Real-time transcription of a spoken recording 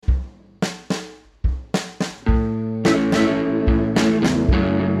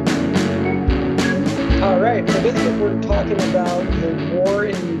we're talking about the war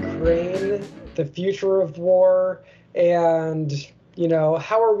in Ukraine, the future of war, and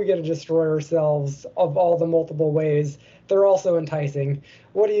how are we going to destroy ourselves of all the multiple ways? They're also enticing.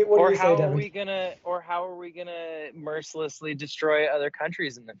 What do you say, Devin? How are we gonna mercilessly destroy other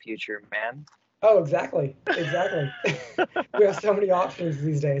countries in the future, man? Oh, exactly, exactly. We have so many options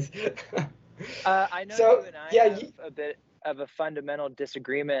these days. I know So you and I yeah, have a bit of a fundamental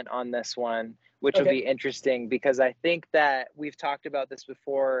disagreement on this one, which will okay. be interesting because I think that we've talked about this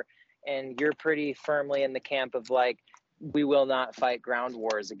before, and you're pretty firmly in the camp of like, we will not fight ground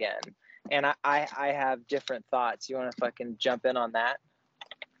wars again. And I have different thoughts. You want to fucking jump in on that?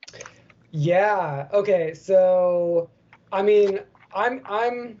 Yeah. Okay. So, I mean,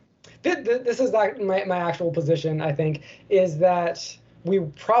 this is like my actual position. I think is that we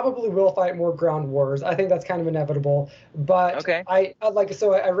probably will fight more ground wars. I think that's kind of inevitable. But Okay. I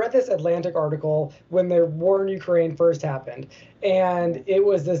read this Atlantic article when the war in Ukraine first happened, and it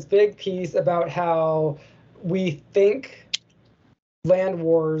was this big piece about how we think land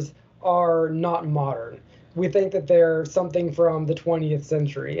wars are not modern. We think that they're something from the 20th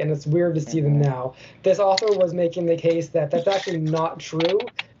century, and it's weird to see them Mm-hmm. now. This author was making the case that that's actually not true.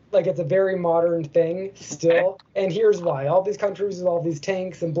 Like, it's a very modern thing Okay. still. And here's why. All these countries with all these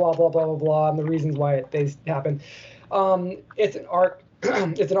tanks and blah, blah, blah, blah, blah, and the reasons why they happen. It's an art.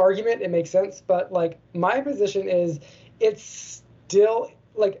 It's an argument. It makes sense. But, like, my position is it's still,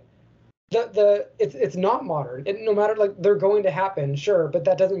 like, it's not modern. No matter, like, they're going to happen, sure, but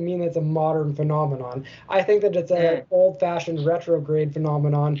that doesn't mean it's a modern phenomenon. I think that it's an old-fashioned retrograde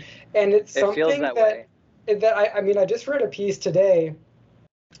phenomenon, and it's It feels something that way. that I mean, I just read a piece today.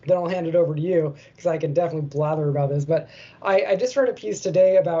 Then I'll hand it over to you because I can definitely blather about this. But I just read a piece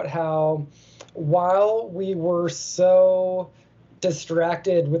today about how while we were so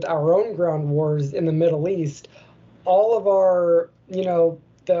distracted with our own ground wars in the Middle East, all of our,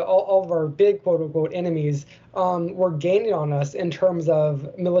 all of our big quote unquote enemies were gaining on us in terms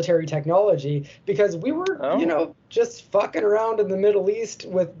of military technology because we were, just fucking around in the Middle East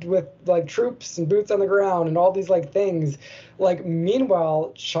with like troops and boots on the ground and all these like things. Like,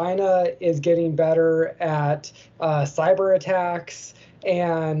 meanwhile, China is getting better at cyber attacks.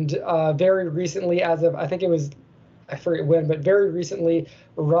 And very recently, as of I think it was I forget when, but very recently,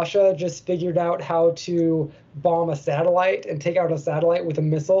 Russia just figured out how to bomb a satellite and take out a satellite with a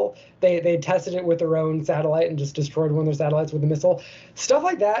missile. They tested it with their own satellite and just destroyed one of their satellites with a missile. Stuff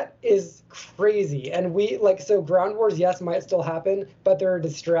like that is crazy. And so ground wars, yes, might still happen, but they're a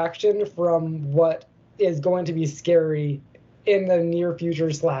distraction from what is going to be scary in the near future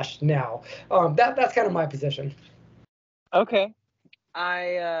 / now. That's kind of my position. Okay.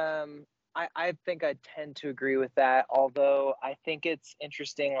 I think I tend to agree with that, although I think it's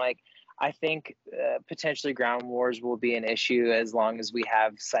interesting. Like, I think potentially ground wars will be an issue as long as we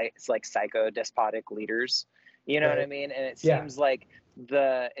have like psycho despotic leaders. You know what I Right. mean? And Yeah.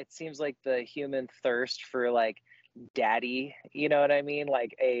 it seems like the human thirst for like daddy, you know what I mean?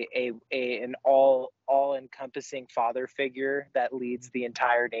 Like an all encompassing father figure that leads the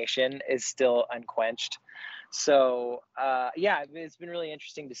entire nation is still unquenched. So yeah, it's been really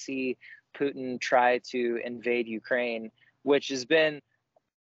interesting to see Putin try to invade Ukraine, which has been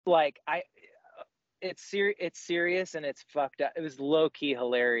like it's serious and it's fucked up. It was low key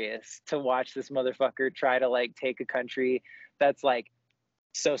hilarious to watch this motherfucker try to like take a country that's like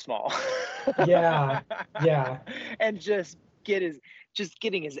so small. Yeah. Yeah. And just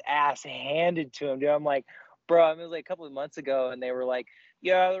getting his ass handed to him, dude. I'm like, bro, I mean, it was like a couple of months ago and they were like,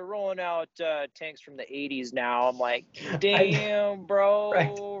 yeah, they're rolling out tanks from the 80s now. I'm like, damn, bro,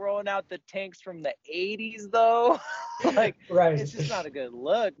 Right. rolling out the tanks from the 80s though. Like, Right. it's just not a good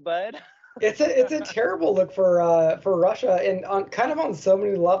look, bud. It's a terrible look for Russia, and kind of on so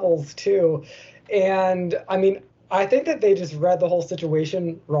many levels too. And I mean, I think that they just read the whole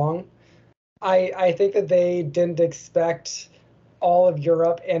situation wrong. I think that they didn't expect all of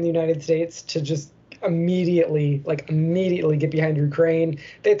Europe and the United States to just immediately get behind Ukraine.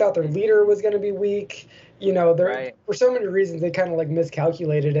 They thought their leader was going to be weak. There Right. for so many reasons they kind of like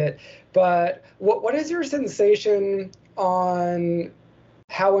miscalculated it. But what is your sensation on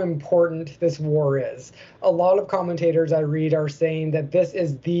how important this war is? A lot of commentators I read are saying that this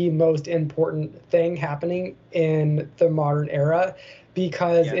is the most important thing happening in the modern era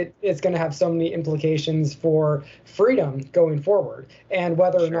because Yeah. it's going to have so many implications for freedom going forward and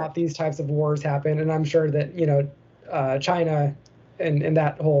whether or Sure. not these types of wars happen. And I'm sure that, China and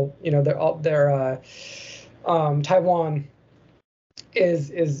that whole, their Taiwan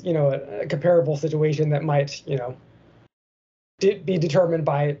is a comparable situation that might, be determined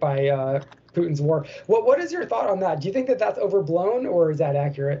by Putin's war. What is your thought on that? Do you think that that's overblown, or is that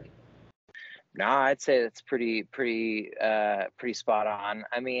accurate? No, I'd say that's pretty spot on.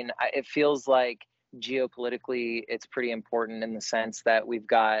 I mean, it feels like geopolitically it's pretty important in the sense that we've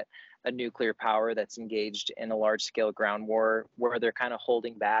got a nuclear power that's engaged in a large scale ground war where they're kind of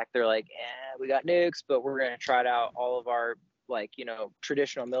holding back. They're like, we got nukes, but we're going to trot out all of our, like, you know,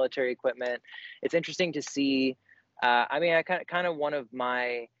 traditional military equipment. It's interesting to see. I mean, I kind of one of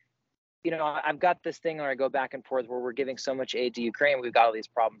my, you know, I've got this thing where I go back and forth where we're giving so much aid to Ukraine. We've got all these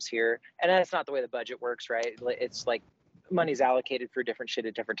problems here. And that's not the way the budget works, right? It's like money's allocated for different shit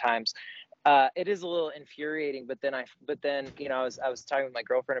at different times. It is a little infuriating, but then, you know, I was talking with my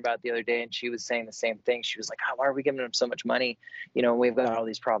girlfriend about it the other day, and she was saying the same thing. She was like, why are we giving them so much money? You know, we've got all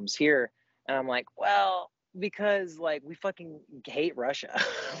these problems here. And I'm like, well, because like we fucking hate Russia.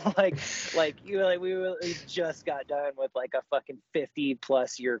 like we just got done with like a fucking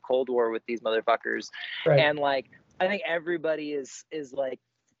 50+ year Cold War with these motherfuckers. Right. And like I think everybody is like,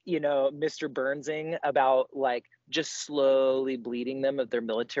 you know, Mr. Burnsing about like just slowly bleeding them of their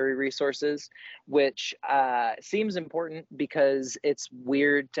military resources, which seems important because it's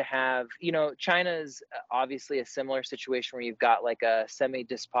weird to have, you know, China's obviously a similar situation where you've got like a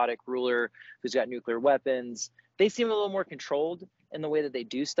semi-despotic ruler who's got nuclear weapons. They seem a little more controlled in the way that they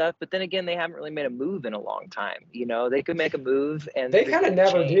do stuff, but then again, they haven't really made a move in a long time. You know, they could make a move and they kind of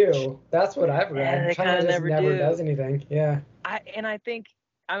never change. do. That's what I've read. They China kind of just never does anything. Yeah. I think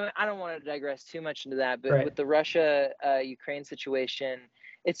I don't want to digress too much into that, but Right. with the Russia Ukraine situation,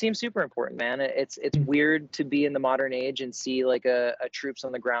 it seems super important, man. It's weird to be in the modern age and see like a troops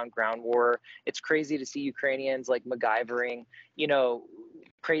on the ground war. It's crazy to see Ukrainians like MacGyvering, you know,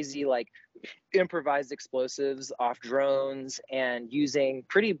 crazy like improvised explosives off drones and using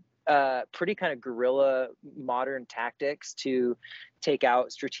pretty kind of guerrilla modern tactics to take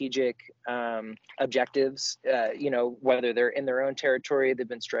out strategic objectives, you know, whether they're in their own territory, they've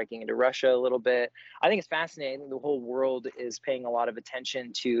been striking into Russia a little bit. I think it's fascinating. The whole world is paying a lot of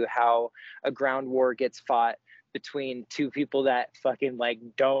attention to how a ground war gets fought between two people that fucking like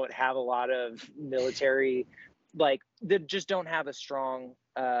don't have a lot of military, like they just don't have a strong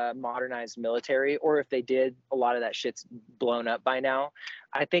modernized military, or if they did, a lot of that shit's blown up by now.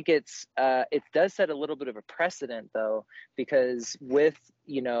 I think it does set a little bit of a precedent though, because with,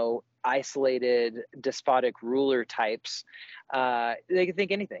 you know, isolated despotic ruler types, they can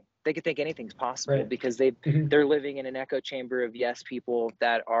think anything. They could think anything's possible, right? Because they're living in an echo chamber of yes people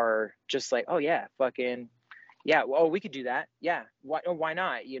that are just like, oh yeah, fucking yeah, well, we could do that. Yeah, why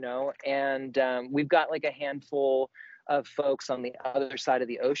not? You know, and we've got like a handful of folks on the other side of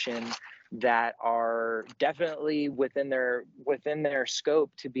the ocean that are definitely within their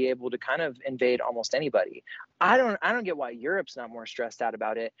scope to be able to kind of invade almost anybody. I don't get why Europe's not more stressed out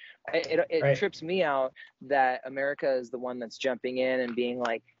about it. It right. Trips me out that America is the one that's jumping in and being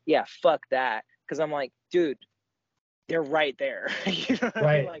like, yeah, fuck that. Because I'm like, dude, they're right there. You know what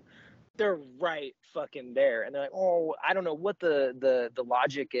I mean? Like, they're right fucking there. And they're like, oh, I don't know what the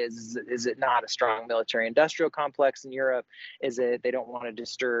logic is. Is it not a strong military industrial complex in Europe? Is it they don't want to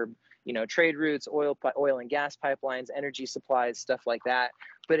disturb, you know, trade routes, oil and gas pipelines, energy supplies, stuff like that?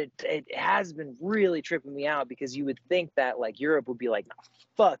 But it has been really tripping me out, because you would think that like Europe would be like,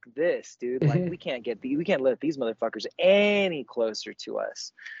 fuck this, dude. Like we can't let these motherfuckers any closer to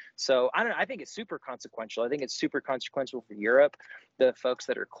us. So I think it's super consequential. I think it's super consequential for Europe, the folks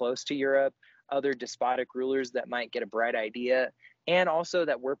that are close to Europe, other despotic rulers that might get a bright idea, and also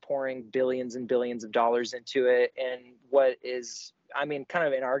that we're pouring billions and billions of dollars into it. And what is, I mean,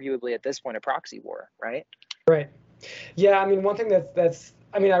 kind of inarguably at this point, a proxy war, right? Right. Yeah, I mean, one thing that's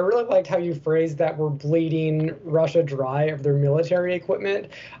I mean, I really liked how you phrased that we're bleeding Russia dry of their military equipment.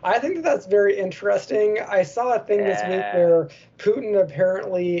 I think that that's very interesting. I saw a thing this week where Putin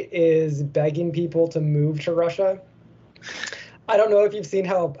apparently is begging people to move to Russia. I don't know if you've seen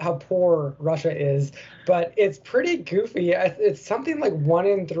how poor Russia is, but it's pretty goofy. It's something like 1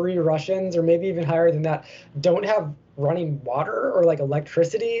 in 3 Russians, or maybe even higher than that, don't have running water or like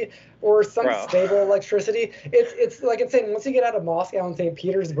electricity or some stable electricity. It's like insane. Once you get out of Moscow and St.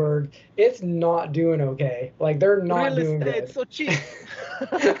 Petersburg, it's not doing okay. Like they're not doing good. It's so cheap.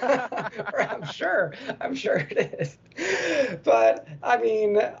 I'm sure it is. But I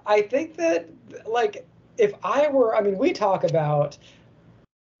mean, I think that like if I were, I mean, we talk about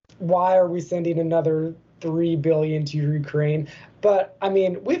why are we sending another $3 billion to Ukraine, but I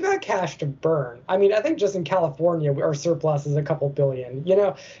mean, we've got cash to burn. I mean, I think just in California, our surplus is a couple billion. You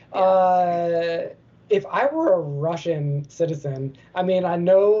know, if I were a Russian citizen, I mean, I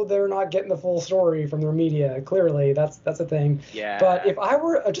know they're not getting the full story from their media. Clearly, that's a thing. But Yeah. if I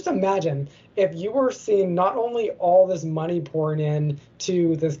were, just imagine if you were seeing not only all this money pouring in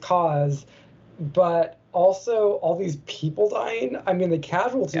to this cause, but also all these people dying. I mean, the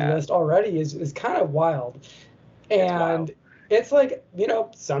casualty Yeah. list already is kind of wild. It's wild. And it's like,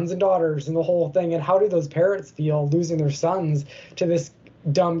 sons and daughters and the whole thing. And how do those parents feel losing their sons to this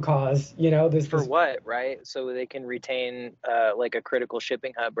dumb cause? For This what, right? So they can retain like a critical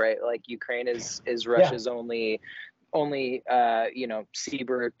shipping hub, right? Like Ukraine is yeah. Russia's only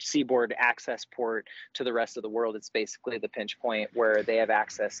seaboard access port to the rest of the world. It's basically the pinch point where they have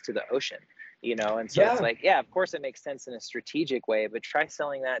access to the ocean, and so it's Yeah. like, yeah, of course it makes sense in a strategic way, but try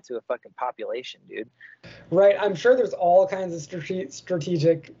selling that to a fucking population, dude. Right. I'm sure there's all kinds of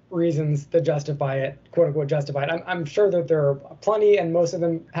strategic reasons to justify it, quote unquote, justify it. I'm sure that there are plenty, and most of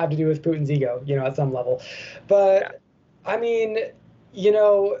them have to do with Putin's ego, at some level. Yeah. But I mean, you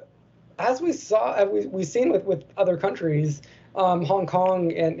know, as we saw, we've seen with other countries, Hong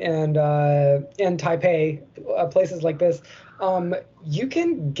Kong and Taipei, places like this, you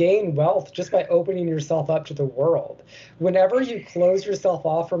can gain wealth just by opening yourself up to the world. Whenever you close yourself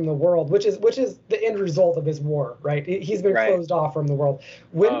off from the world, which is the end result of his war, right? He's been Right. closed off from the world. Oh,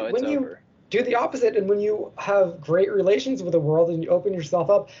 When it's you over. do the opposite, and when you have great relations with the world and you open yourself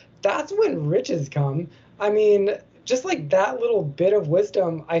up, that's when riches come. I mean, just like that little bit of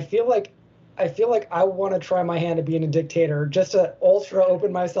wisdom, I feel like I want to try my hand at being a dictator just to ultra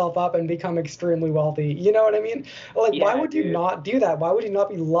open myself up and become extremely wealthy. You know what I mean? Like, why Yeah, would you dude. not do that? Why would you not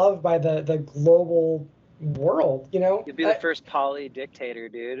be loved by the global world? You'll be the first poly dictator,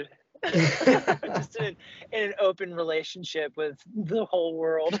 dude. Just in an open relationship with the whole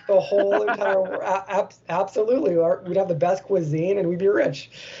world. The whole entire world, absolutely. We'd have the best cuisine and we'd be rich.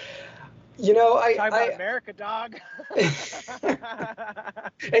 Talk about America, dog.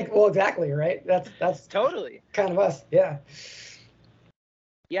 Well, exactly, right? That's Totally. kind of us, yeah.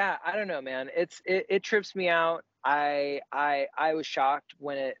 Yeah, I don't know, man. It trips me out. I was shocked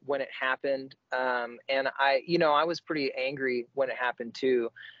when it happened, and I was pretty angry when it happened too,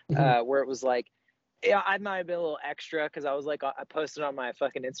 where it was like, yeah, I might have been a little extra because I was like, I posted on my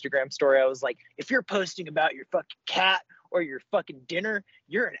fucking Instagram story. I was like, if you're posting about your fucking cat or your fucking dinner,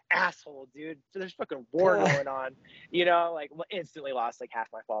 you're an asshole, dude. So there's fucking war going on, like instantly lost like half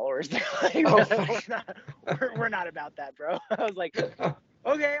my followers. Like, we're not about that, bro. I was like,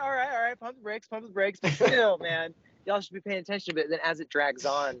 okay, all right, pump the brakes. But still, man, y'all should be paying attention. But then as it drags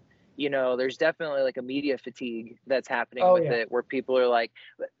on, there's definitely like a media fatigue that's happening with yeah. it, where people are like,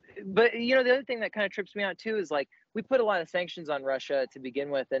 but the other thing that kind of trips me out too is like we put a lot of sanctions on Russia to begin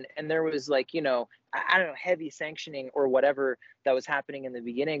with, and there was like, I don't know, heavy sanctioning or whatever that was happening in the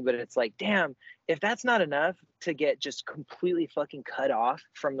beginning, but it's like, damn, if that's not enough to get just completely fucking cut off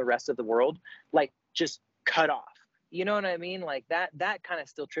from the rest of the world, like just cut off. You know what I mean? Like that kind of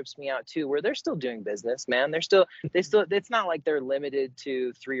still trips me out too, where they're still doing business, man. They still, it's not like they're limited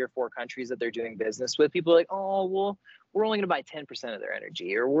to 3 or 4 countries that they're doing business with. People are like, oh, well, we're only going to buy 10% of their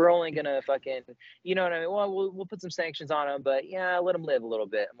energy, or we're only going to fucking, you know what I mean? Well, we'll put some sanctions on them, but yeah, let them live a little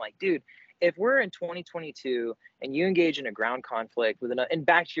bit. I'm like, dude, if we're in 2022 and you engage in a ground conflict with and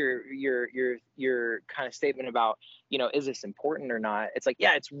back to your kind of statement about, is this important or not? It's like,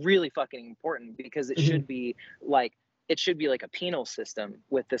 yeah, it's really fucking important because it should be like, a penal system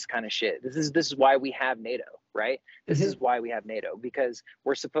with this kind of shit. This is why we have NATO, right? This is why we have NATO, because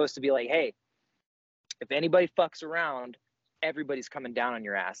we're supposed to be like, hey, if anybody fucks around, everybody's coming down on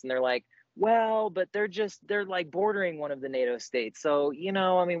your ass. And they're like, well, but they're like bordering one of the NATO states. So,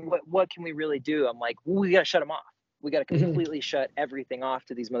 I mean, what can we really do? I'm like, well, we got to shut them off. We got to completely shut everything off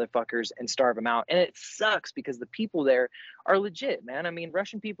to these motherfuckers and starve them out. And it sucks because the people there are legit, man. I mean,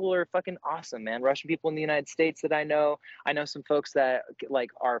 Russian people are fucking awesome, man. Russian people in the United States that I know some folks that like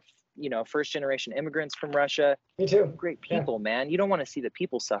are, first generation immigrants from Russia. Me too. Great people, man. You don't want to see the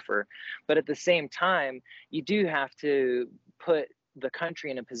people suffer. But at the same time, you do have to put the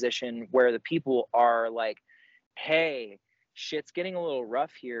country in a position where the people are like, hey, shit's getting a little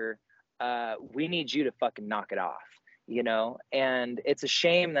rough here. We need you to fucking knock it off, and it's a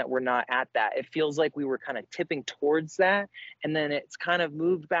shame that we're not at that. It feels like we were kind of tipping towards that, and then it's kind of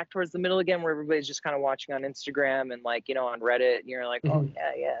moved back towards the middle again, where everybody's just kind of watching on Instagram and like, on Reddit, and you're like, oh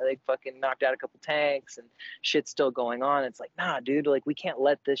yeah, they fucking knocked out a couple tanks and shit's still going on. It's like, nah, dude, like we can't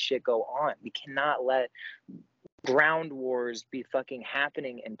let this shit go on. We cannot let ground wars be fucking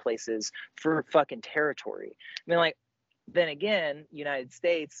happening in places for fucking territory. I mean, like, then again, United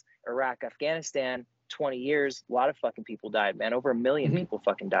States, Iraq, Afghanistan, 20 years, a lot of fucking people died, man. Over 1 million people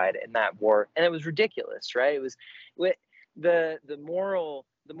fucking died in that war, and it was ridiculous, right? It was the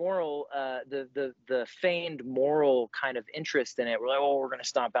feigned moral kind of interest in it. We're like, oh, we're gonna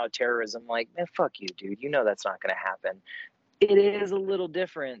stomp out terrorism. Like, man, fuck you, dude. You know that's not gonna happen. It is a little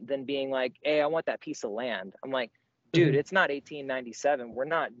different than being like, hey, I want that piece of land. I'm like, dude, it's not 1897. We're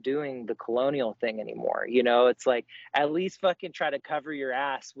not doing the colonial thing anymore. You know, it's like, at least fucking try to cover your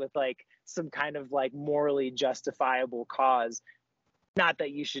ass with like some kind of like morally justifiable cause. Not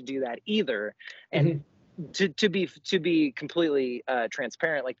that you should do that either. And to be completely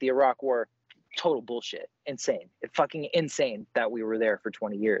transparent, like the Iraq War, total bullshit, insane. It's fucking insane that we were there for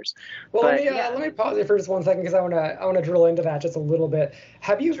 20 years. Well, but, let me pause it for just 1 second, because I want to drill into that just a little bit.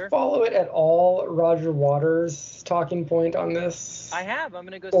 Have you followed it at all, Roger Waters' talking point on this? I have. I'm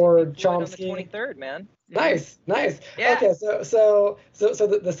gonna go or see Floyd Chomsky on the 23rd, man. Nice. Yeah. Okay, so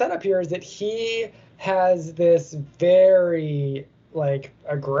the setup here is that he has this very like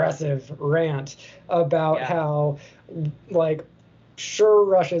aggressive rant about how, like, sure,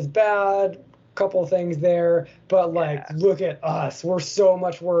 Russia's bad, couple things there, but like, look at us, we're so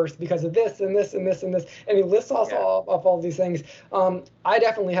much worse because of this and this and this and this, and he lists off all these things. I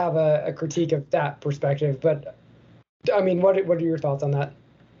definitely have a critique of that perspective, but I mean, what are your thoughts on that?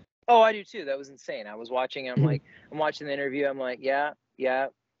 Oh, I do too. That was insane. I was watching, I'm like, I'm watching the interview, I'm like, no,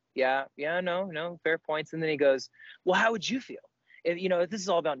 fair points. And then he goes, well, how would you feel if this is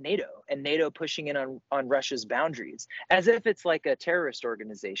all about NATO and NATO pushing in on Russia's boundaries, as if it's like a terrorist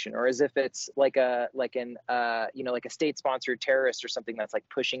organization, or as if it's like a state-sponsored terrorist or something that's like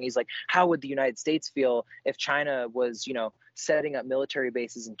pushing. He's like, how would the United States feel if China was, setting up military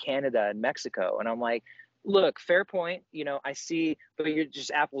bases in Canada and Mexico? And I'm like, look, fair point. I see, but you're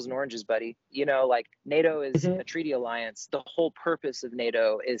just apples and oranges, buddy. Like, NATO is a treaty alliance. The whole purpose of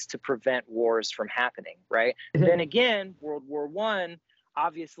NATO is to prevent wars from happening, right? Then again, World War I,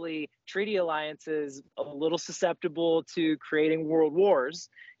 obviously, treaty alliances a little susceptible to creating world wars.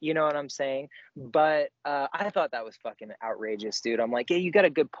 You know what I'm saying? But I thought that was fucking outrageous, dude. I'm like, yeah, you got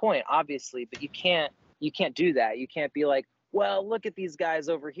a good point, obviously, but you can't do that. You can't be like, well, look at these guys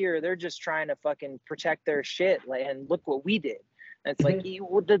over here. They're just trying to fucking protect their shit. And look what we did. And it's like, the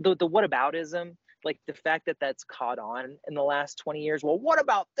whataboutism, like the fact that that's caught on in the last 20 years. Well, what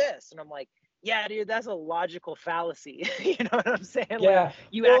about this? And I'm like, yeah, dude, that's a logical fallacy. You know what I'm saying? Yeah. Like,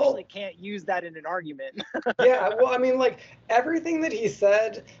 you actually can't use that in an argument. Yeah. Well, I mean, like, everything that he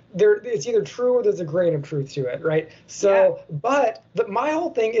said, it's either true or there's a grain of truth to it, right? So, but my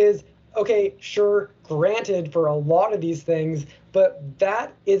whole thing is, okay, sure, granted for a lot of these things, but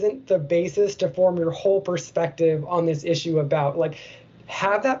that isn't the basis to form your whole perspective on this issue about, like,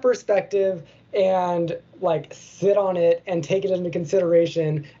 have that perspective and, like, sit on it and take it into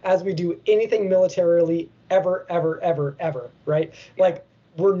consideration as we do anything militarily ever, right? Like,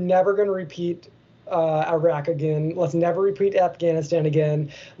 we're never going to repeat Iraq again. Let's never repeat Afghanistan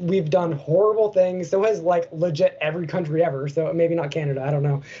again. We've done horrible things. So has, like, legit every country ever. So maybe not Canada. I don't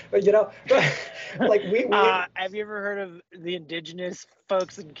know. But, like, we have you ever heard of the indigenous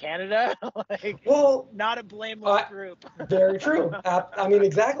folks in Canada? Like, well, not a blameless group. Very true. I mean,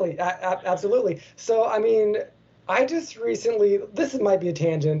 exactly. Absolutely. So, I mean, I just recently, this might be a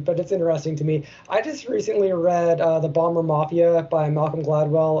tangent, but it's interesting to me. I just recently read The Bomber Mafia by Malcolm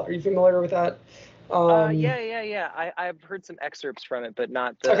Gladwell. Are you familiar with that? Yeah. I've heard some excerpts from it, but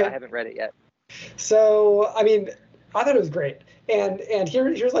not. I haven't read it yet. So, I mean, I thought it was great, and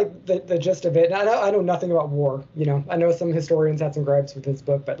here's like the gist of it. And I know nothing about war. I know some historians had some gripes with this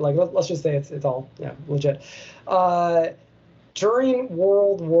book, but like let's just say it's all legit. During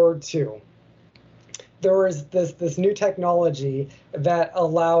World War II, there was this new technology that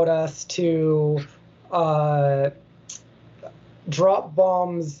allowed us to drop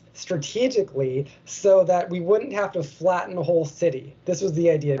bombs strategically so that we wouldn't have to flatten a whole city. This was the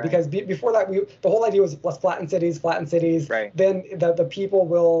idea, right? Because before that, the whole idea was let's flatten cities. Right. Then the people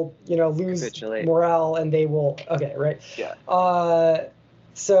will, lose morale and they will. Okay, right. Yeah.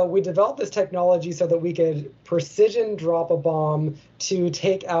 So we developed this technology so that we could precision drop a bomb to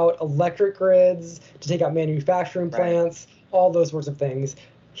take out electric grids, to take out manufacturing plants, all those sorts of things.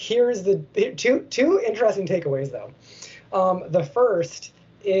 Here's the two interesting takeaways, though. The first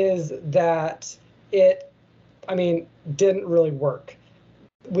is that it didn't really work.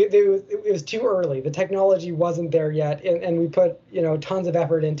 It was too early. The technology wasn't there yet, and we put tons of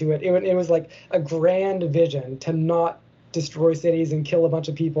effort into it. It was like a grand vision to not destroy cities and kill a bunch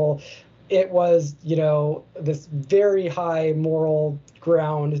of people. It was this very high moral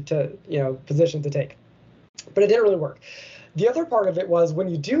ground to position to take. but it didn't really work. The other part of it was when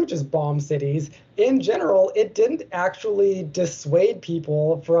you do just bomb cities, in general, it didn't actually dissuade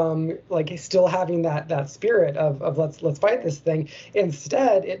people from like still having that spirit of let's fight this thing.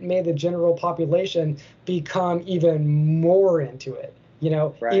 Instead, it made the general population become even more into it. You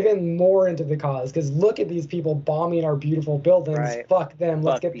know, Right. even more into the cause. Because look at these people bombing our beautiful buildings. Right. Fuck them.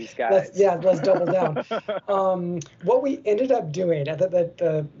 Fuck these guys. Let's double down. What we ended up doing at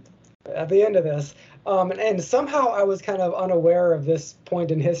the end of this. And somehow I was kind of unaware of this point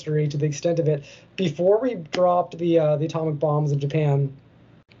in history to the extent of it. Before we dropped the atomic bombs in Japan,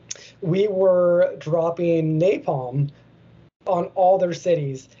 we were dropping napalm on all their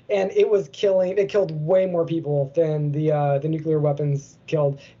cities, and it killed way more people than the nuclear weapons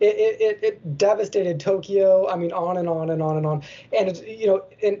killed. It devastated Tokyo. I mean, on and on and on and on, and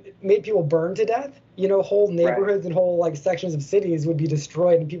it made people burn to death. Whole Right. neighborhoods and whole like sections of cities would be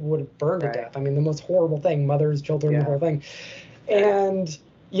destroyed, and people would have burned to Right. death. I mean, the most horrible thing: mothers, children, the Yeah. whole thing. Yeah. And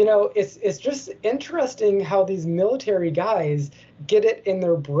it's just interesting how these military guys get it in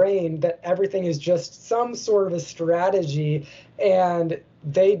their brain that everything is just some sort of a strategy, and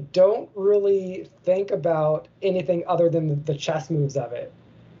they don't really think about anything other than the chess moves of it.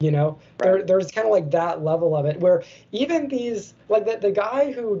 Right. There's kind of like that level of it where even these like the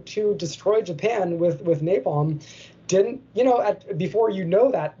guy who destroyed Japan with napalm didn't before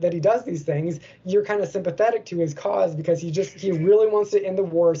that he does these things, you're kind of sympathetic to his cause because he really wants to end the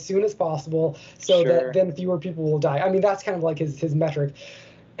war as soon as possible so Sure. that then fewer people will die. I mean, that's kind of like his metric,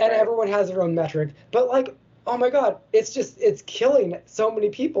 and Right. everyone has their own metric, but like, oh my god, it's killing so many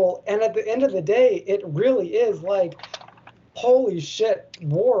people, and at the end of the day it really is like, holy shit,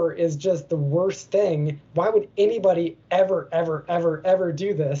 war is just the worst thing. Why would anybody ever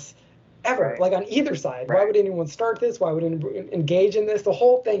do this? Ever, Right. like on either side. Why Right. would anyone start this? Why would anyone engage in this? The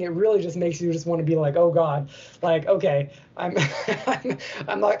whole thing, it really just makes you just want to be like, oh God, like, okay, I'm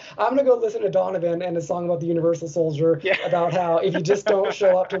gonna go listen to Donovan and a song about the Universal Soldier Yeah. about how if you just don't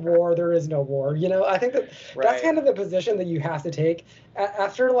show up to war, there is no war. I think that's Right. kind of the position that you have to take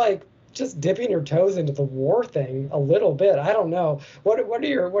after like just dipping your toes into the war thing a little bit. I don't know. What are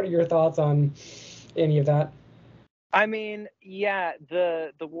your thoughts on any of that? I mean, yeah,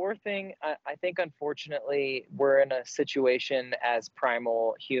 the war thing, I think unfortunately we're in a situation as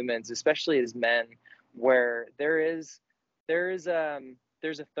primal humans, especially as men, where there's a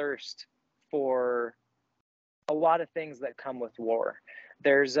thirst for a lot of things that come with war.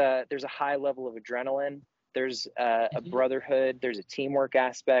 There's a high level of adrenaline. There's a brotherhood. There's a teamwork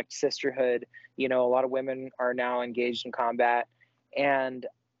aspect, sisterhood. A lot of women are now engaged in combat, and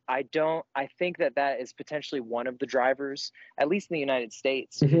I think that is potentially one of the drivers, at least in the United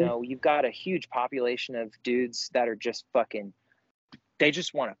States. Mm-hmm. You've got a huge population of dudes that are just fucking, they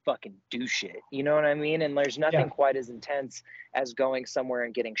just want to fucking do shit. You know what I mean? And there's nothing Yeah. quite as intense as going somewhere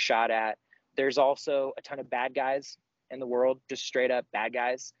and getting shot at. There's also a ton of bad guys in the world, just straight up bad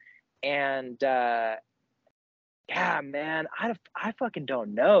guys. And yeah, man, I fucking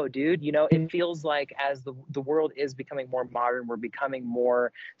don't know, dude. It feels like as the world is becoming more modern, we're becoming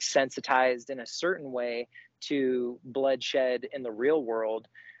more sensitized in a certain way to bloodshed in the real world,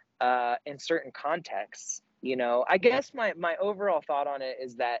 in certain contexts. I guess my overall thought on it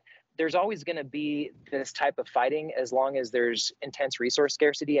is that there's always going to be this type of fighting as long as there's intense resource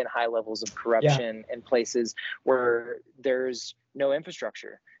scarcity and high levels of corruption in places where there's no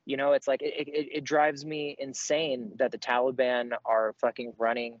infrastructure. It's like it drives me insane that the Taliban are fucking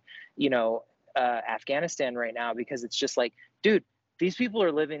running, Afghanistan right now, because it's just like, dude, these people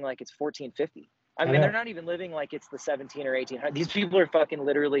are living like it's 1450. I mean, they're not even living like it's the 17 or 1800. These people are fucking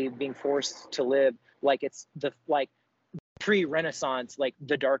literally being forced to live like it's the pre-Renaissance, like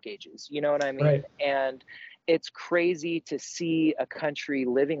the Dark Ages. You know what I mean? Right. And it's crazy to see a country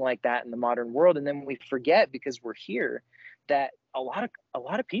living like that in the modern world, and then we forget because we're here that a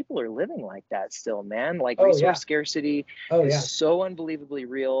lot of people are living like that still, man. Like resource scarcity is so unbelievably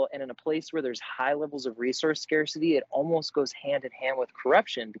real, and in a place where there's high levels of resource scarcity, it almost goes hand in hand with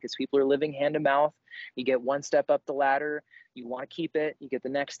corruption because people are living hand to mouth. You get one step up the ladder, you want to keep it. You get the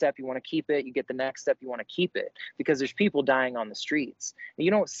next step, you want to keep it. You get the next step, you want to keep it, because there's people dying on the streets. And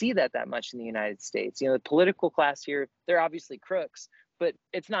you don't see that much in the United States. The political class here, they're obviously crooks, but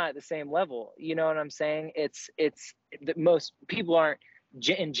it's not at the same level. You know what I'm saying? It's that most people aren't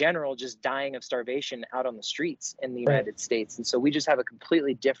in general just dying of starvation out on the streets in the United States. And so we just have a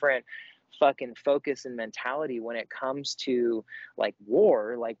completely different fucking focus and mentality when it comes to like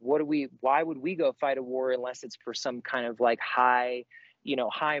war. Like why would we go fight a war unless it's for some kind of like high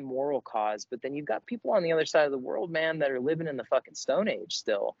high moral cause, but then you've got people on the other side of the world, man, that are living in the fucking Stone Age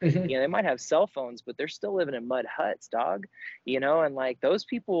still. Mhm. They might have cell phones, but they're still living in mud huts, dog. And like those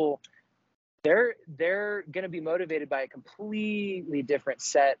people, they're going to be motivated by a completely different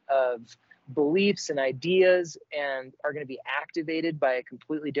set of beliefs and ideas, and are going to be activated by a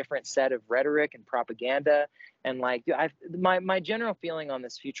completely different set of rhetoric and propaganda. And like my general feeling on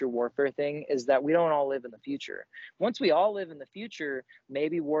this future warfare thing is that we don't all live in the future. Once we all live in the future,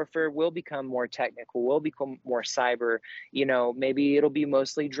 maybe warfare will become more technical, will become more cyber. Maybe it'll be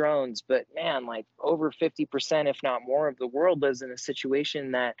mostly drones, but man, like over 50%, if not more, of the world lives in a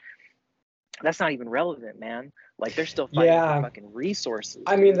situation that's not even relevant, man. Like they're still fighting for fucking resources.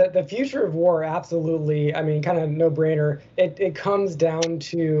 I mean, the future of war, absolutely. I mean, kind of no brainer. It comes down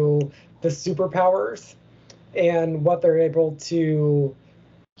to the superpowers and what they're able to,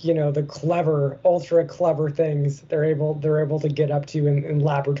 the clever, ultra clever things they're able to get up to in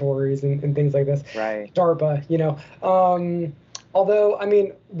laboratories and things like this. Right. DARPA, although, I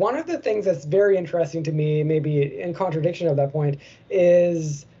mean, one of the things that's very interesting to me, maybe in contradiction of that point,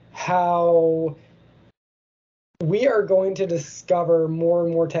 is how we are going to discover more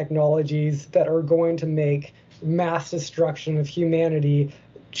and more technologies that are going to make mass destruction of humanity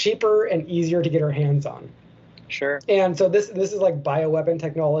cheaper and easier to get our hands on. Sure. And so this is like bioweapon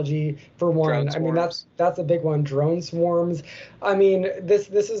technology for one. Drone I mean, swarms. that's a big one. Drone swarms. I mean, this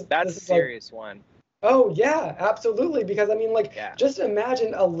is that's a serious one. Oh yeah, absolutely. Because I mean, like, just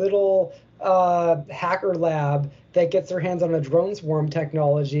imagine a little hacker lab that gets their hands on a drone swarm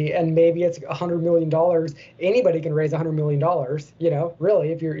technology, and maybe it's $100 million. Anybody can raise $100 million.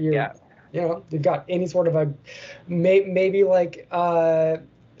 Really, if you're you've got any sort of a maybe like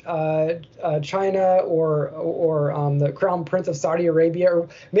China or the Crown Prince of Saudi Arabia, or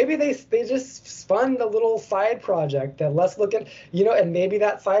maybe they just fund a little side project that let's look at, and maybe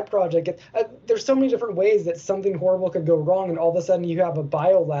that side project there's so many different ways that something horrible could go wrong, and all of a sudden you have a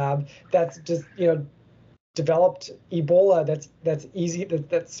biolab that's just developed Ebola that's easy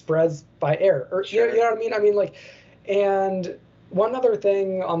that spreads by air, or sure. You know what I mean? I mean, like, and one other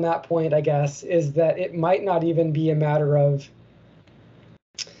thing on that point, I guess, is that it might not even be a matter of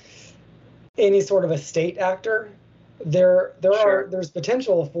any sort of a state actor. There's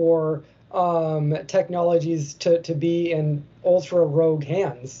potential for technologies to be in ultra rogue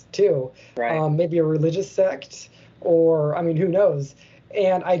hands too. Right. Maybe a religious sect, or I mean, who knows?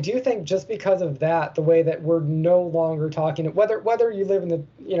 And I do think just because of that, the way that we're no longer talking, whether you live in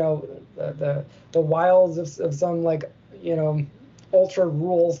the wilds of some like ultra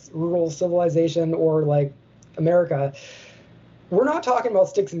rural civilization or like America, we're not talking about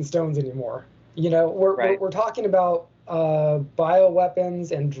sticks and stones anymore. We're talking about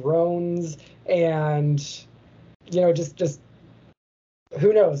bioweapons and drones, and just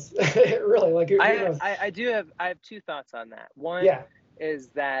who knows? Really, like who knows? I have two thoughts on that. One is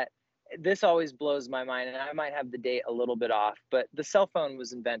that this always blows my mind, and I might have the date a little bit off, but the cell phone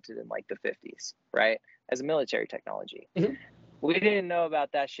was invented in like the 50s, right? As a military technology. Mm-hmm. We didn't know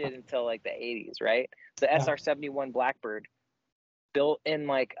about that shit until like the 80s, right? The SR-71 Blackbird, built in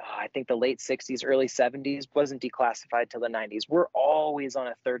like I think the late 60s, early 70s, wasn't declassified till the 90s. We're always on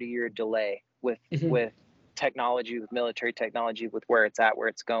a 30-year delay with technology, with military technology, with where it's at, where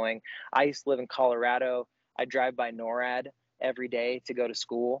it's going. I used to live in Colorado. I drive by NORAD every day to go to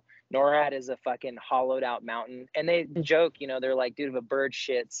school. NORAD is a fucking hollowed out mountain, and they joke, they're like, dude, if a bird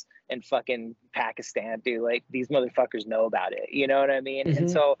shits in fucking Pakistan, dude, like these motherfuckers know about it, you know what I mean? And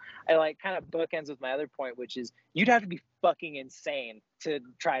so I like kind of bookends with my other point, which is you'd have to be fucking insane to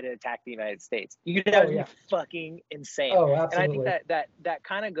try to attack the United States. You'd have to be fucking insane. Oh, absolutely. And I think that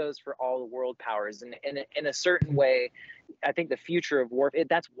kind of goes for all the world powers, and in a certain way, I think the future of war,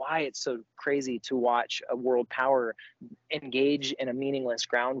 that's why it's so crazy to watch a world power engage in a meaningless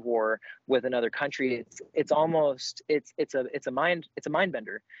ground war with another country. It's a mind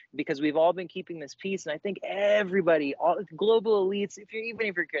bender, because we've all been keeping this peace, and I think everybody, all global elites, even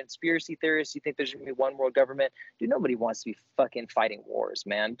if you're a conspiracy theorist, you think there's gonna be one world government, dude, nobody wants to be fucking fighting wars,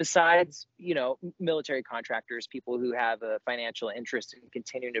 man. Besides, military contractors, people who have a financial interest in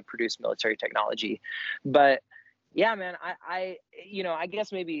continuing to produce military technology. But yeah, man, I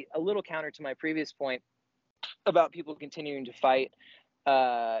guess maybe a little counter to my previous point about people continuing to fight,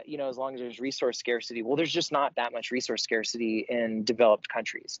 as long as there's resource scarcity. Well, there's just not that much resource scarcity in developed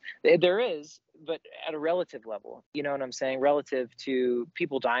countries. There is, but at a relative level, you know what I'm saying? Relative to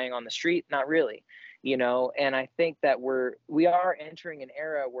people dying on the street, not really, and I think that we are entering an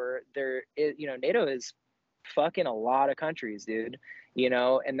era where NATO is fucking a lot of countries, dude.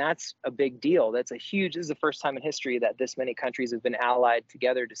 And that's a big deal. This is the first time in history that this many countries have been allied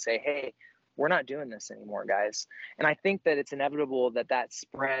together to say, hey, we're not doing this anymore, guys. And I think that it's inevitable that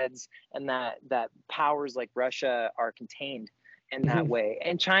spreads, and that powers like Russia are contained in that way.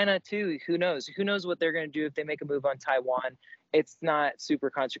 And China too, who knows what they're going to do if they make a move on Taiwan. It's not super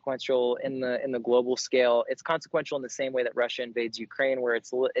consequential in the global scale. It's consequential in the same way that Russia invades Ukraine, where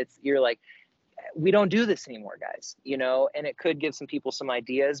you're like, we don't do this anymore, guys, and it could give some people some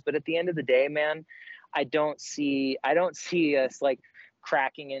ideas. But at the end of the day, man, I don't see us like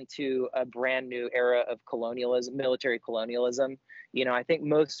cracking into a brand new era of colonialism, military colonialism. I think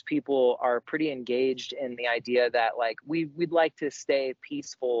most people are pretty engaged in the idea that like we'd like to stay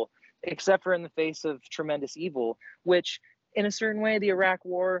peaceful, except for in the face of tremendous evil, which in a certain way, the Iraq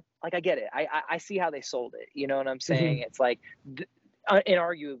war, like I get it. I see how they sold it. You know what I'm saying? It's like,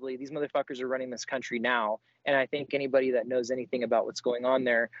 inarguably, these motherfuckers are running this country now. And I think anybody that knows anything about what's going on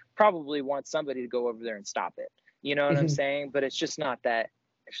there probably wants somebody to go over there and stop it. You know what I'm saying? But it's just not that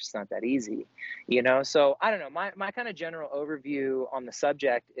easy, So I don't know. My kind of general overview on the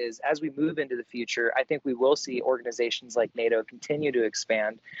subject is, as we move into the future, I think we will see organizations like NATO continue to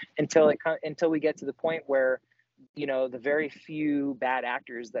expand until we get to the point where the very few bad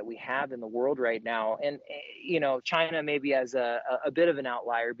actors that we have in the world right now. And, China maybe as a bit of an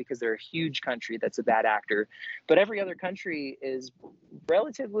outlier because they're a huge country that's a bad actor, but every other country is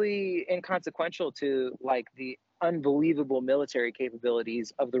relatively inconsequential to like the unbelievable military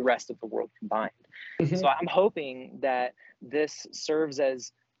capabilities of the rest of the world combined. So I'm hoping that this serves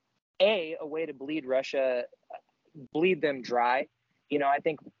as a way to bleed them dry. I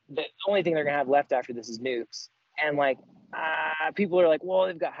think the only thing they're going to have left after this is nukes. And like, people are like, well,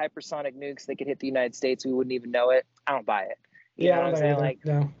 they've got hypersonic nukes. They could hit the United States. We wouldn't even know it. I don't buy it. You know what I'm saying? Like,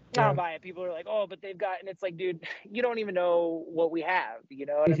 no. I don't buy it. People are like, oh, but they've got, and it's like, dude, you don't even know what we have. You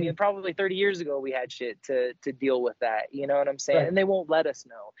know what I mean? Probably 30 years ago, we had shit to deal with that. You know what I'm saying? Right. And they won't let us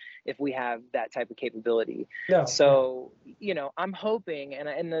know if we have that type of capability. No. So, I'm hoping,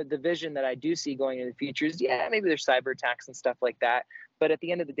 and the vision that I do see going into the future is, maybe there's cyber attacks and stuff like that. But at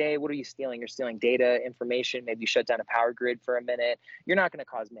the end of the day, what are you stealing? You're stealing data, information. Maybe you shut down a power grid for a minute. You're not going to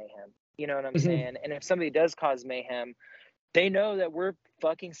cause mayhem. You know what I'm saying? And if somebody does cause mayhem, they know that we're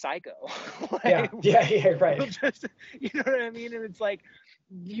fucking psycho. Like, yeah, right. Just, you know what I mean? And it's like,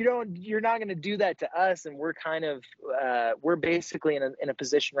 you're not going to do that to us. And we're kind of, we're basically in a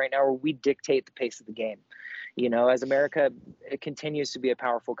position right now where we dictate the pace of the game. As America, it continues to be a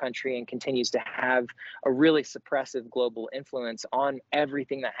powerful country and continues to have a really suppressive global influence on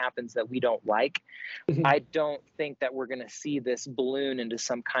everything that happens that we don't like. I don't think that we're going to see this balloon into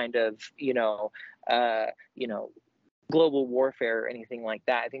some kind of, global warfare or anything like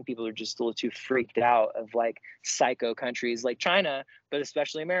that. I think people are just a little too freaked out of like psycho countries like China, but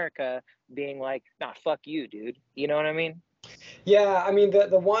especially America being like, nah, fuck you, dude. You know what I mean? Yeah, I mean,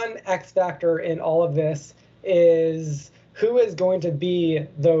 the one X factor in all of this is who is going to be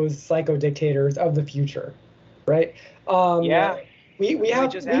those psycho dictators of the future, right?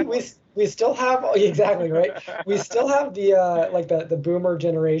 We still have exactly right. We still have the boomer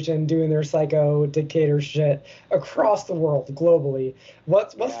generation doing their psycho dictator shit across the world globally.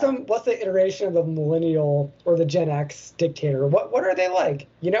 What's the iteration of the millennial or the Gen X dictator? What are they like?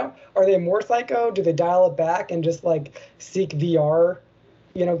 Are they more psycho? Do they dial it back and just like seek VR?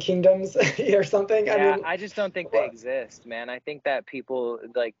 Kingdoms or something. Yeah, I just don't think they exist, man. I think that people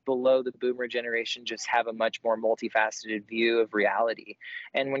like below the boomer generation just have a much more multifaceted view of reality.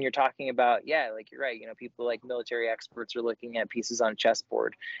 And when you're talking about, like you're right, people like military experts are looking at pieces on a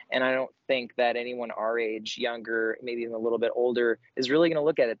chessboard. And I don't think that anyone our age, younger, maybe even a little bit older, is really going to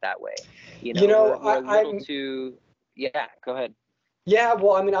look at it that way. Go ahead. Yeah,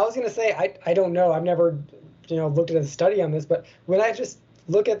 well, I mean, I was going to say, I don't know. I've never, looked at a study on this, but when I just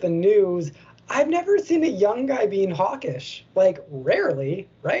look at the news, I've never seen a young guy being hawkish. Like, rarely,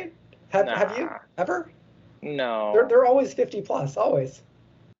 right? Have you ever? No. They're always 50 plus, always.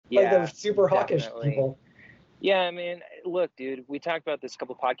 Yeah, like they're super hawkish people. Yeah, I mean, look, dude, we talked about this a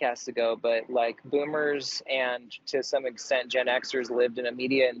couple podcasts ago, but like boomers and to some extent Gen Xers lived in a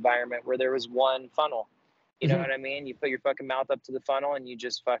media environment where there was one funnel. You know what I mean? You put your fucking mouth up to the funnel and you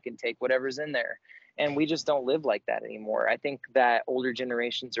just fucking take whatever's in there. And we just don't live like that anymore. I think that older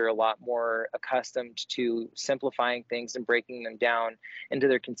generations are a lot more accustomed to simplifying things and breaking them down into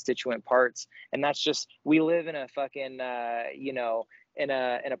their constituent parts. And that's just, we live in a fucking, in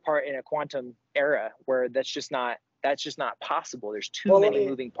a quantum era where that's just not possible. There's too many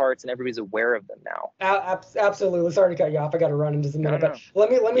moving parts and everybody's aware of them now. Absolutely. Sorry to cut you off. I got to run in just a minute, but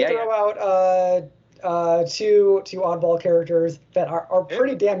let me throw out two oddball characters that are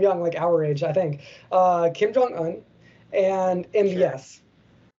pretty damn young, like our age, I think. Kim Jong Un and MBS,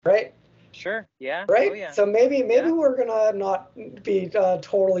 right? Sure. Yeah. Right. Oh yeah. So maybe Yeah. we're gonna not be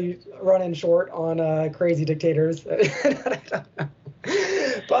totally running short on crazy dictators.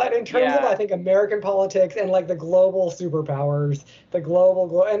 But in terms of, I Yeah. think, American politics and like the global superpowers, and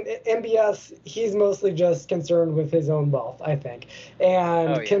MBS, he's mostly just concerned with his own wealth, I think. Oh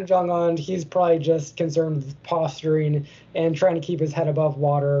And yeah. Kim Jong Un, he's probably just concerned with posturing and trying to keep his head above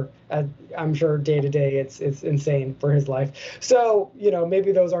water. I'm sure day to day, it's insane for his life. So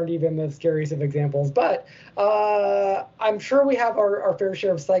maybe those aren't even the scariest of examples, but I'm sure we have our fair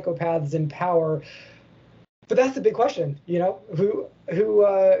share of psychopaths in power. But that's the big question,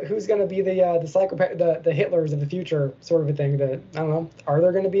 who's going to be the psychopath, the Hitlers of the future, sort of a thing. That I don't know. Are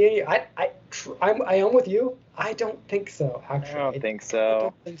there going to be any? I am with you. I don't think so. Actually, I don't think I so.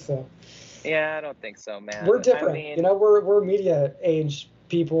 don't think so. Yeah, I don't think so, man. We're I different. mean, We're media age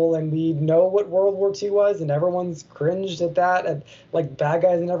people, and we know what World War II was, and everyone's cringed at that. And like bad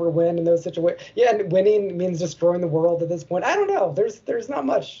guys never win in those situations. Yeah, and winning means destroying the world at this point. I don't know. There's not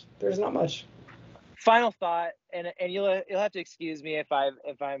much. There's not much. final thought, and you'll have to excuse me if I'm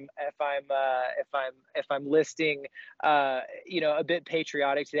listing a bit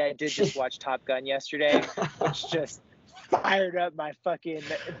patriotic today. I did just watch Top Gun yesterday, which just fired up my fucking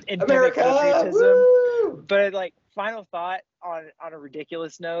endemic America, patriotism. woo! But like final thought on a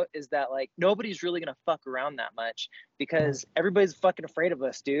ridiculous note is that like nobody's really gonna fuck around that much because everybody's fucking afraid of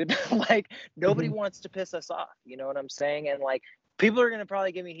us, dude. Like nobody wants to piss us off. You know what I'm saying? And like people are gonna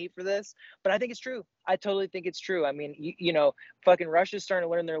probably give me heat for this, but I think it's true. I totally think it's true. I mean, fucking Russia's starting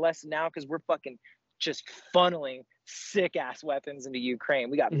to learn their lesson now because we're fucking just funneling sick ass weapons into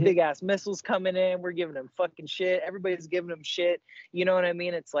Ukraine. We got big ass missiles coming in. We're giving them fucking shit. Everybody's giving them shit. You know what I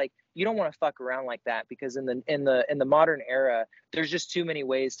mean? It's like you don't want to fuck around like that because in the modern era, there's just too many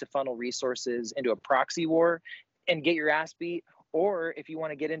ways to funnel resources into a proxy war and get your ass beat. Or if you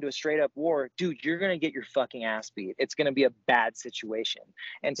want to get into a straight up war, dude, you're going to get your fucking ass beat. It's going to be a bad situation.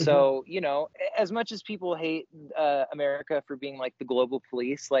 And so, as much as people hate America for being like the global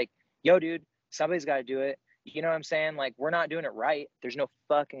police, like, yo, dude, somebody's got to do it. You know what I'm saying? Like, we're not doing it right. There's no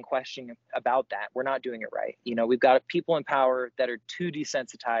fucking question about that. We're not doing it right. We've got people in power that are too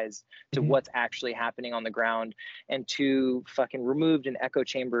desensitized to what's actually happening on the ground and too fucking removed in echo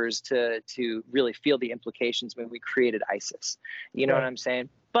chambers to really feel the implications when we created ISIS. You know what I'm saying?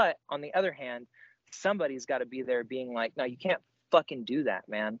 But on the other hand, somebody's got to be there being like, no, you can't fucking do that,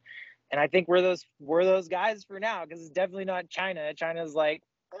 man. And I think we're those guys for now because it's definitely not China. China's like,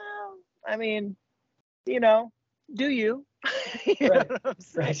 well, I mean, do you? You know what I'm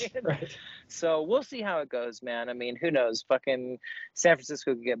saying? Right. So we'll see how it goes, man. I mean, who knows? Fucking San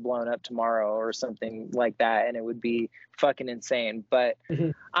Francisco could get blown up tomorrow or something like that, and it would be fucking insane. But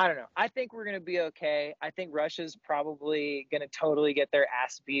I don't know. I think we're gonna be okay. I think Russia's probably gonna totally get their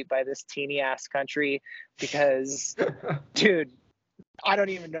ass beat by this teeny ass country because, dude, I don't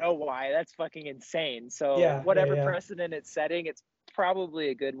even know why. That's fucking insane. So whatever precedent it's setting, it's probably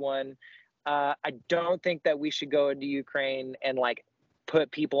a good one. I don't think that we should go into Ukraine and like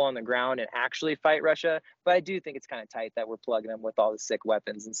put people on the ground and actually fight Russia, but I do think it's kind of tight that we're plugging them with all the sick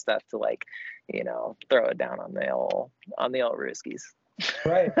weapons and stuff to like, throw it down on the old Ruskies.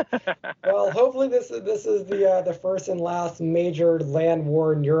 Right. Well, hopefully this is the first and last major land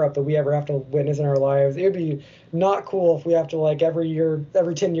war in Europe that we ever have to witness in our lives. It would be not cool if we have to like every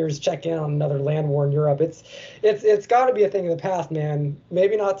 10 years check in on another land war in Europe. It's got to be a thing of the past, man.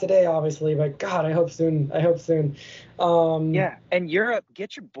 Maybe not today, obviously, but God, I hope soon. Yeah, and Europe,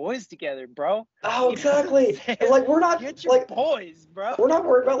 get your boys together, bro. Oh, exactly. And like we're not get your like boys, bro. We're not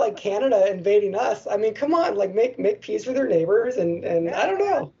worried about like Canada invading us. I mean, come on, like make peace with your neighbors, and I don't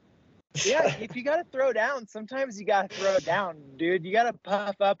know. Yeah, if you gotta throw down, sometimes you gotta throw down, dude. You gotta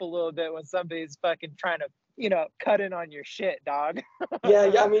puff up a little bit when somebody's fucking trying to, cut in on your shit, dog.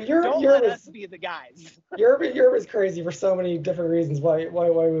 Yeah. I mean, don't let us be the guys. Europe is crazy for so many different reasons why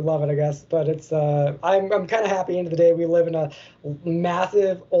we love it, I guess. But it's I'm kind of happy. End of the day, we live in a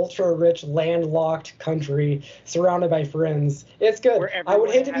massive, ultra rich, landlocked country surrounded by friends. It's good. I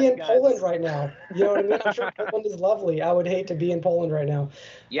would hate to be in Poland right now. You know what I mean? I'm sure Poland is lovely. I would hate to be in Poland right now.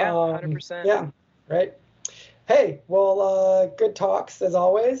 Yeah, 100%. Yeah, right. Hey, well, good talks as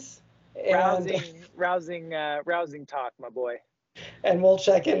always. Rousing talk, my boy. And we'll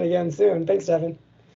check in again soon. Thanks, Devin.